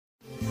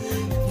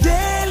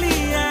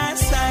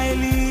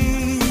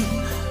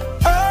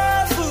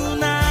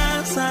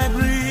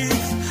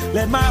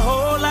Let my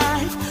whole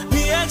life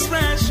be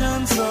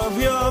expressions of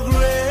your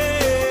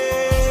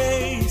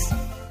grace.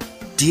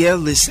 Dear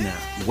listener,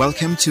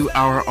 welcome to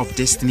Hour of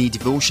Destiny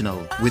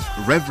Devotional with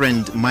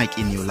Reverend Mike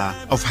Eniola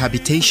of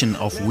Habitation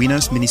of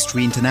Winners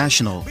Ministry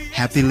International.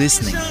 Happy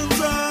listening.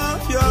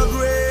 Of your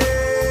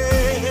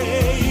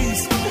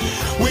grace.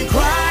 We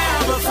cry,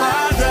 Abba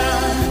Father,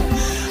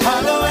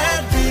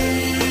 hallowed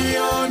be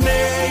your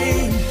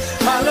name.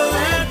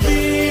 Hallowed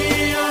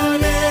be your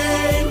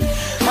name.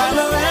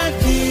 Hallowed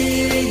be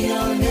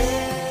your name.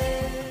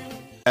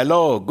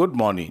 Hello, good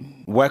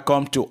morning.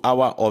 Welcome to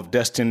Hour of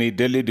Destiny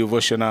Daily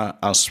Devotional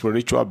and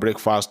Spiritual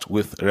Breakfast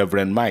with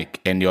Reverend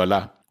Mike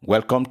Eniola.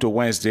 Welcome to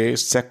Wednesday,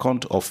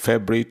 2nd of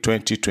February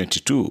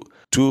 2022.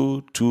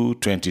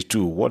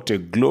 2/2/22. What a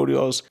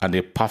glorious and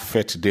a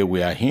perfect day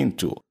we are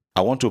into. I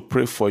want to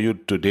pray for you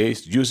today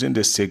using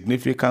the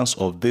significance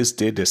of this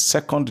day, the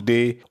second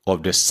day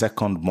of the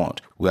second month.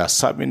 We are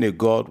serving a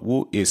God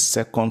who is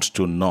second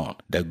to none,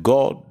 the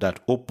God that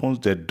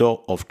opens the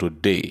door of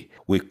today.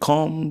 We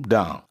come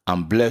down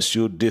and bless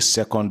you this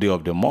second day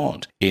of the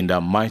month in the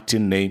mighty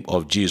name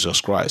of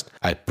Jesus Christ.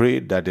 I pray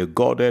that the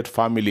Godhead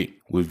family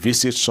will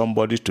visit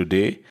somebody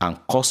today and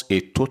cause a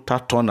total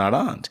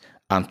turnaround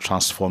and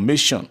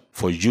transformation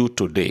for you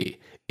today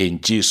in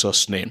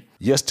Jesus' name.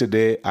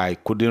 Yesterday, I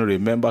couldn't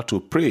remember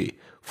to pray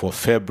for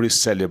February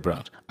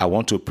celebrant. I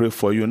want to pray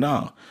for you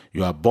now.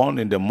 You are born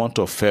in the month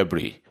of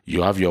February.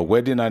 You have your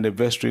wedding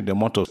anniversary in the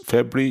month of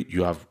February.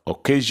 You have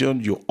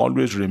occasion you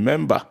always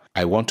remember.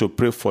 I want to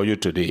pray for you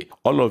today.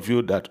 All of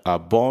you that are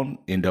born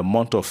in the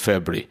month of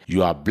February,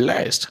 you are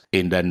blessed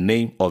in the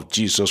name of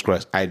Jesus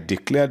Christ. I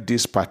declare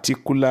this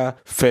particular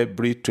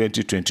February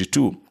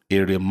 2022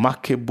 a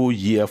remarkable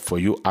year for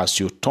you as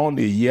you turn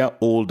a year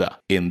older.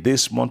 In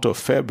this month of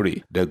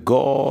February, the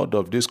God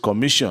of this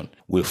commission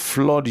will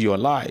flood your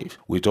life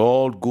with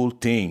all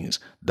good things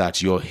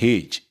that your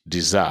age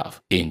deserve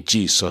in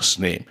Jesus'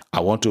 name. I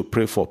want to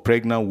pray for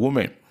pregnant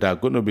women that are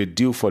going to be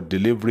due for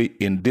delivery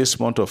in this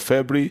month of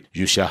February.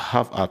 You shall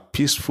have a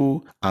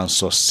peaceful and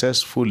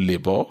successful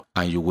labor,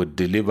 and you will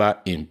deliver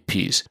in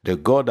peace. The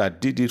God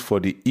that did it for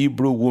the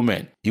Hebrew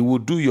woman, He will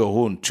do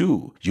your own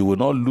too. You will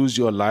not lose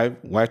your life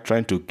while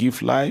trying to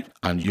give life,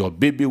 and your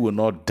baby will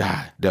not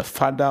die. The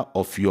father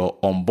of your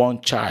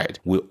unborn child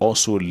will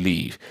also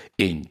live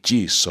in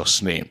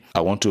Jesus' name.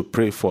 I want to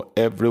pray for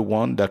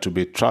everyone that will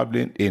be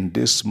traveling in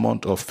this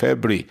month of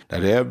February,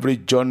 that every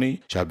journey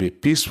shall be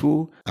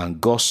peaceful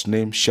and God's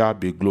name shall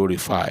be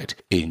glorified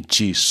in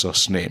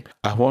Jesus' name.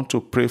 I want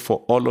to pray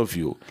for all of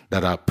you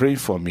that are praying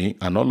for me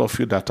and all of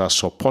you that are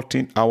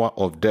supporting Hour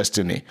of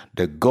Destiny.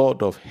 The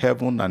God of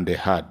heaven and the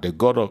earth, the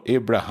God of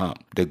Abraham,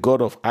 the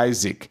God of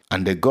Isaac,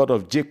 and the God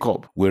of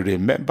Jacob will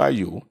remember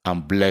you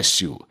and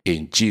bless you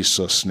in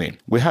Jesus' name.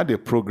 We had a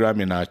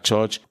program in our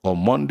church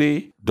on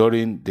Monday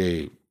during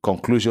the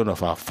conclusion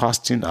of our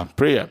fasting and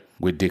prayer.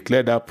 We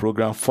declared that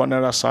program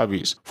funeral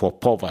service for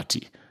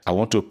poverty. I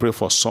want to pray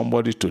for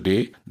somebody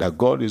today that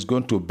God is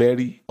going to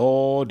bury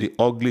all the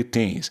ugly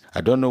things.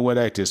 I don't know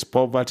whether it is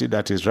poverty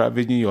that is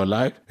ravaging your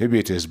life. Maybe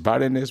it is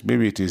barrenness.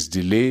 Maybe it is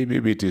delay.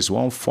 Maybe it is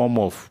one form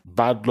of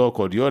bad luck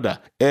or the other.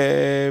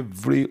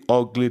 Every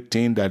ugly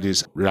thing that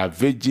is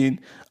ravaging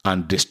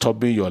and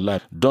disturbing your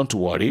life. Don't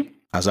worry.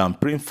 As I'm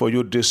praying for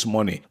you this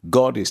morning,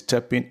 God is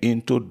stepping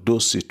into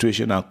those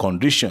situations and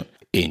conditions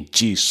in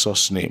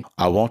Jesus' name.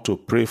 I want to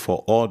pray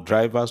for all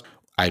drivers.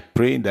 I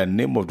pray in the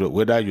name of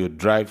whether you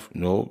drive,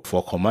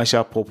 for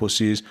commercial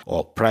purposes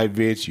or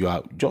private, you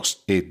are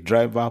just a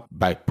driver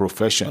by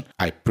profession.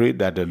 I pray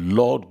that the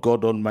Lord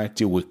God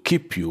Almighty will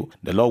keep you,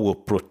 the Lord will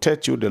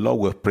protect you, the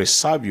Lord will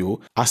preserve you.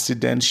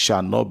 Accidents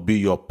shall not be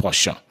your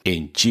portion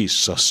in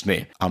Jesus'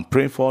 name. I'm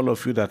praying for all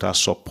of you that are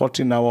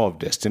supporting Hour of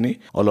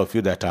Destiny, all of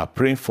you that are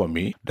praying for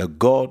me. The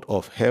God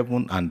of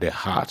heaven and the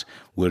earth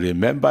will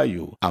remember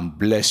you and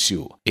bless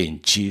you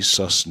in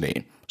Jesus'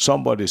 name.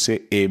 Somebody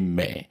say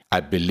amen. I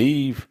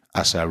believe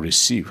as I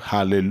receive.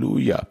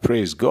 Hallelujah.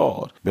 Praise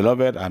God.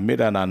 Beloved, I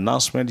made an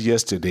announcement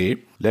yesterday.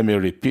 Let me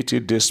repeat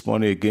it this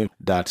morning again,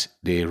 that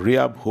the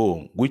rehab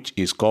home, which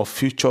is called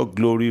Future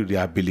Glory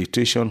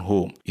Rehabilitation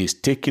Home, is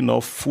taking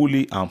off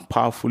fully and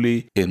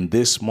powerfully in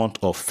this month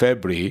of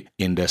February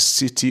in the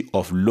city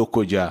of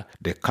Lokoja,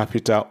 the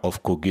capital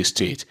of Kogi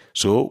State.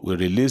 So we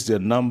released the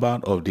number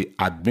of the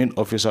admin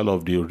officer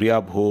of the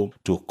rehab home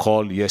to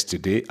call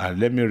yesterday, and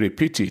let me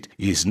repeat it.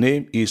 His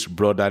name is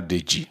Brother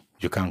Deji.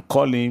 You can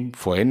call him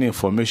for any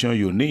information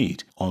you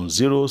need on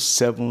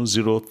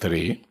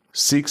 0703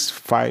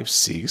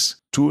 656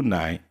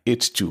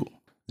 2982.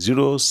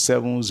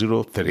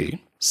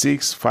 0703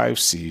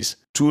 656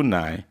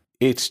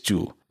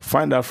 2982.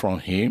 Find out from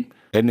him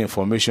any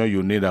information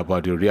you need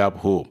about the rehab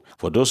home.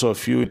 For those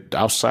of you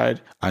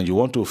outside and you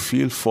want to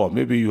fill form,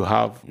 maybe you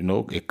have,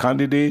 a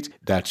candidate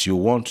that you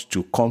want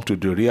to come to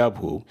the rehab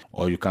home,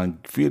 or you can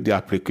fill the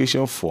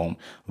application form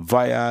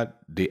via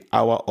the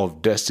Hour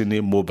of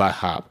Destiny mobile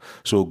app.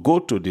 So go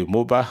to the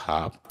mobile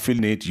app,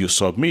 fill it, you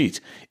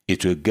submit,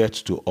 it will get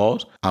to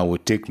us and we'll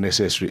take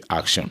necessary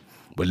action.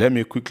 But let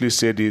me quickly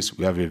say this,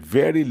 we have a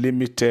very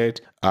limited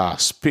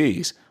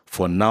space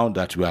for now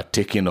that we are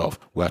taking off.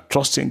 We are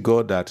trusting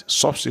God that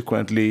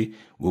subsequently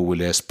we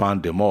will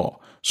expand them more.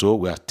 So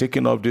we are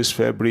taking off this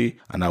February,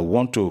 and I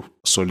want to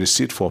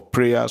solicit for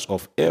prayers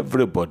of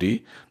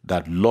everybody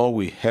that Lord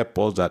will help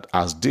us, that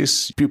as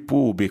these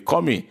people will be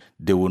coming,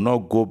 they will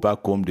not go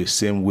back home the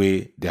same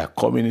way they are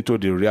coming into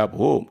the rehab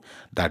home,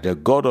 that the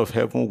God of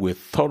heaven will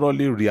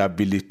thoroughly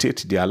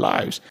rehabilitate their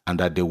lives, and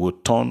that they will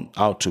turn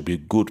out to be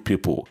good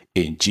people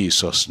in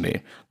Jesus'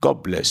 name.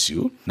 God bless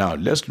you. Now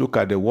let's look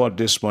at the word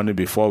this morning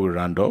before we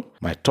round up.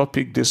 My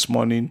topic this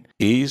morning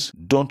is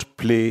don't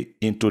play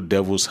into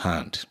devil's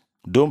hand.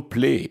 Don't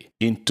play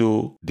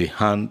into the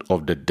hand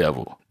of the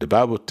devil. The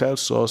Bible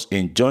tells us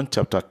in John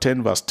chapter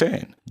 10 verse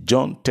 10,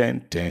 John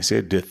 10:10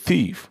 said, the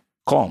thief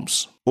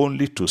comes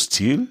only to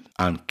steal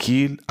and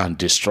kill and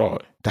destroy.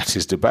 That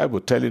is the Bible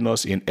telling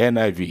us in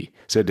NIV.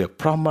 Said the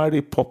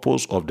primary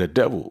purpose of the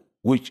devil,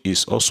 which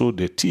is also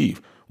the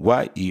thief,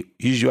 why he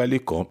usually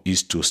comes,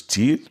 is to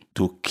steal,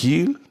 to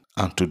kill,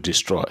 and to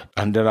destroy.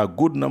 And there are a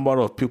good number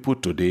of people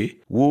today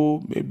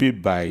who maybe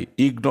by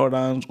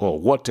ignorance or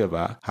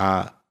whatever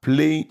are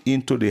playing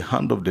into the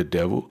hand of the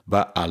devil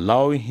by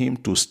allowing him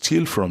to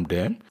steal from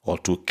them or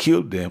to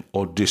kill them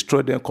or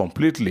destroy them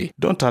completely.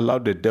 Don't allow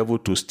the devil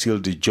to steal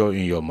the joy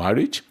in your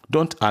marriage.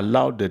 Don't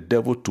allow the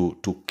devil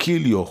to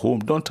kill your home.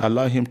 Don't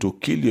allow him to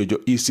kill your joy.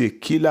 He's a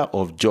killer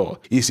of joy.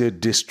 He's a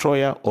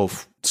destroyer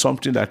of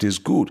something that is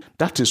good.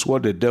 That is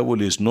what the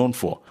devil is known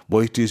for. But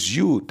it is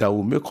you that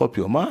will make up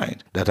your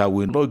mind that I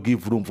will not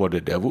give room for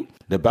the devil.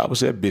 The Bible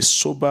says, be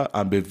sober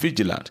and be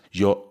vigilant.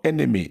 Your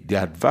enemy, the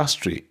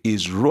adversary,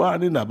 is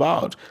running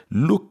about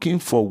looking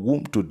for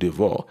whom to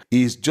devour.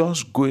 He's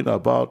just going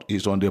about,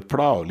 he's on the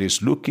prowl,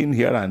 he's looking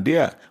here and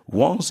there.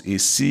 Once he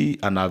sees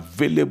an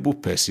available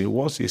person,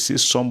 once he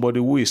sees somebody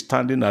who is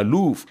standing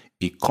aloof,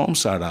 he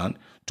comes around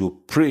to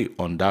prey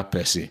on that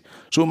person.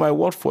 So my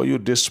word for you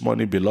this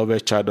morning,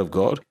 beloved child of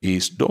God,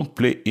 is don't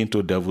play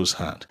into devil's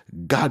hand.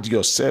 Guard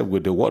yourself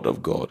with the word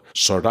of God.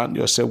 Surround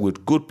yourself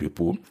with good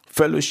people.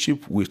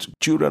 Fellowship with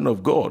children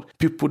of God.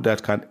 People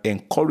that can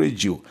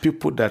encourage you.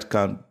 People that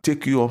can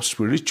take you up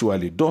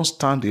spiritually. Don't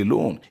stand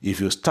alone.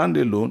 If you stand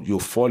alone, you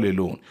fall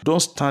alone. Don't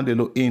stand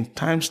alone. In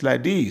times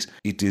like this,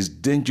 it is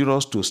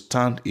dangerous to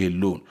stand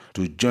alone.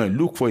 To join,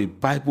 look for a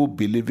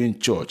Bible-believing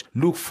church.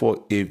 Look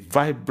for a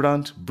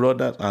vibrant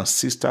brother and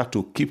sister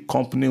to keep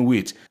company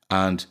with,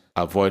 and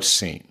avoid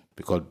sin.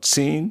 Because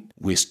sin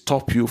will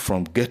stop you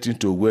from getting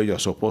to where you're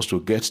supposed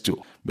to get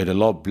to. May the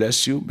Lord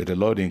bless you. May the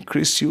Lord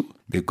increase you.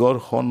 May God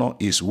honor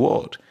His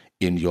word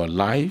in your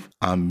life.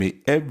 And may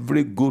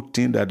every good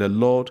thing that the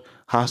Lord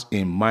has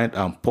in mind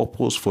and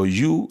purpose for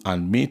you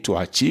and me to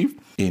achieve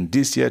in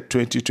this year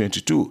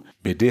 2022,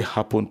 may they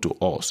happen to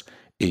us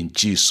in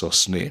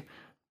Jesus' name.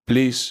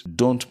 Please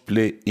don't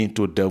play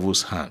into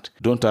devil's hand.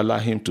 Don't allow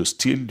him to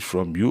steal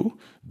from you.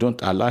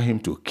 Don't allow him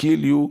to kill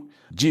you.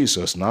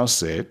 Jesus now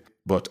said,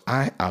 but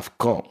I have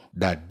come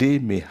that they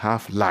may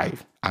have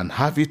life and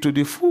have it to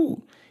the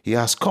full. He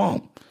has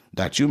come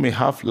that you may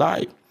have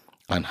life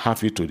and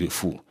have it to the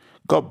full.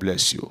 God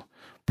bless you.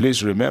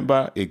 Please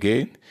remember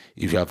again,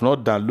 if you have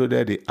not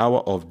downloaded the Hour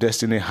of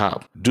Destiny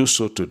app, do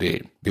so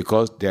today,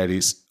 because there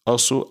is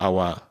also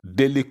our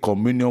daily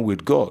communion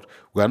with God.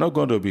 We are not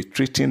going to be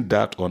treating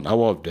that on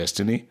Hour of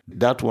Destiny.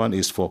 That one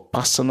is for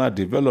personal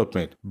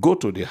development. Go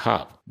to the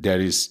app. There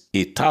is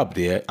a tab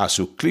there. As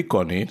you click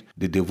on it,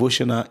 the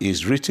devotional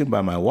is written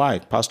by my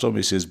wife, Pastor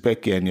Mrs.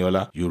 Becky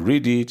Eniola. You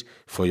read it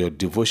for your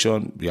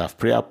devotion. We have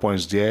prayer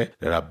points there.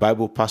 There are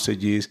Bible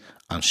passages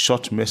and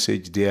short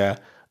message there.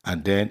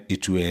 And then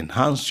it will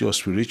enhance your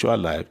spiritual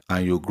life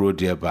and you grow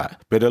thereby.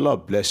 May the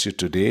Lord bless you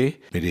today.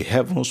 May the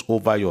heavens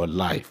over your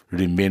life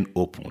remain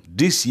open.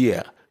 This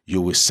year,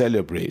 you will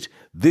celebrate.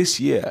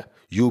 This year,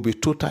 you will be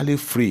totally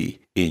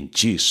free in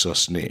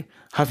Jesus' name.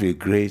 Have a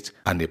great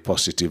and a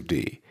positive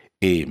day.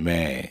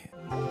 Amen.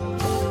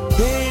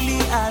 Daily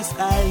as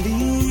I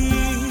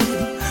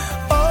live,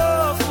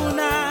 often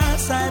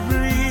as I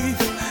breathe,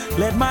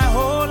 let my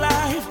whole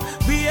life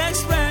be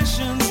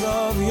expressions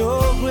of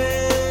your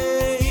grace.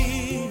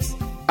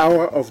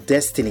 Hour of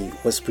Destiny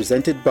was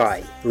presented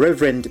by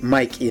Reverend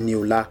Mike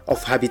Eniola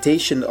of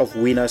Habitation of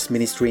Winners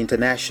Ministry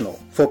International.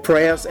 For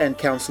prayers and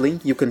counseling,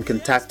 you can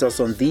contact us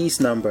on these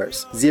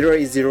numbers: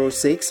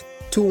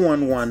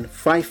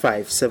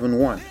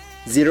 0806-211-5571,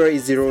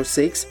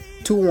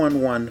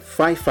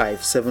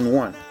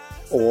 0806-211-5571,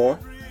 or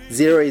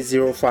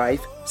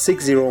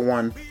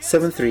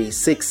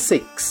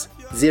 0805-601-7366.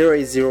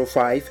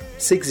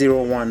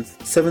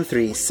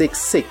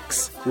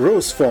 0805-601-7366.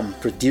 Rose Form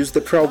produced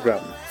the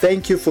program.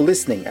 Thank you for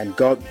listening and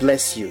God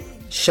bless you.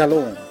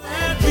 Shalom.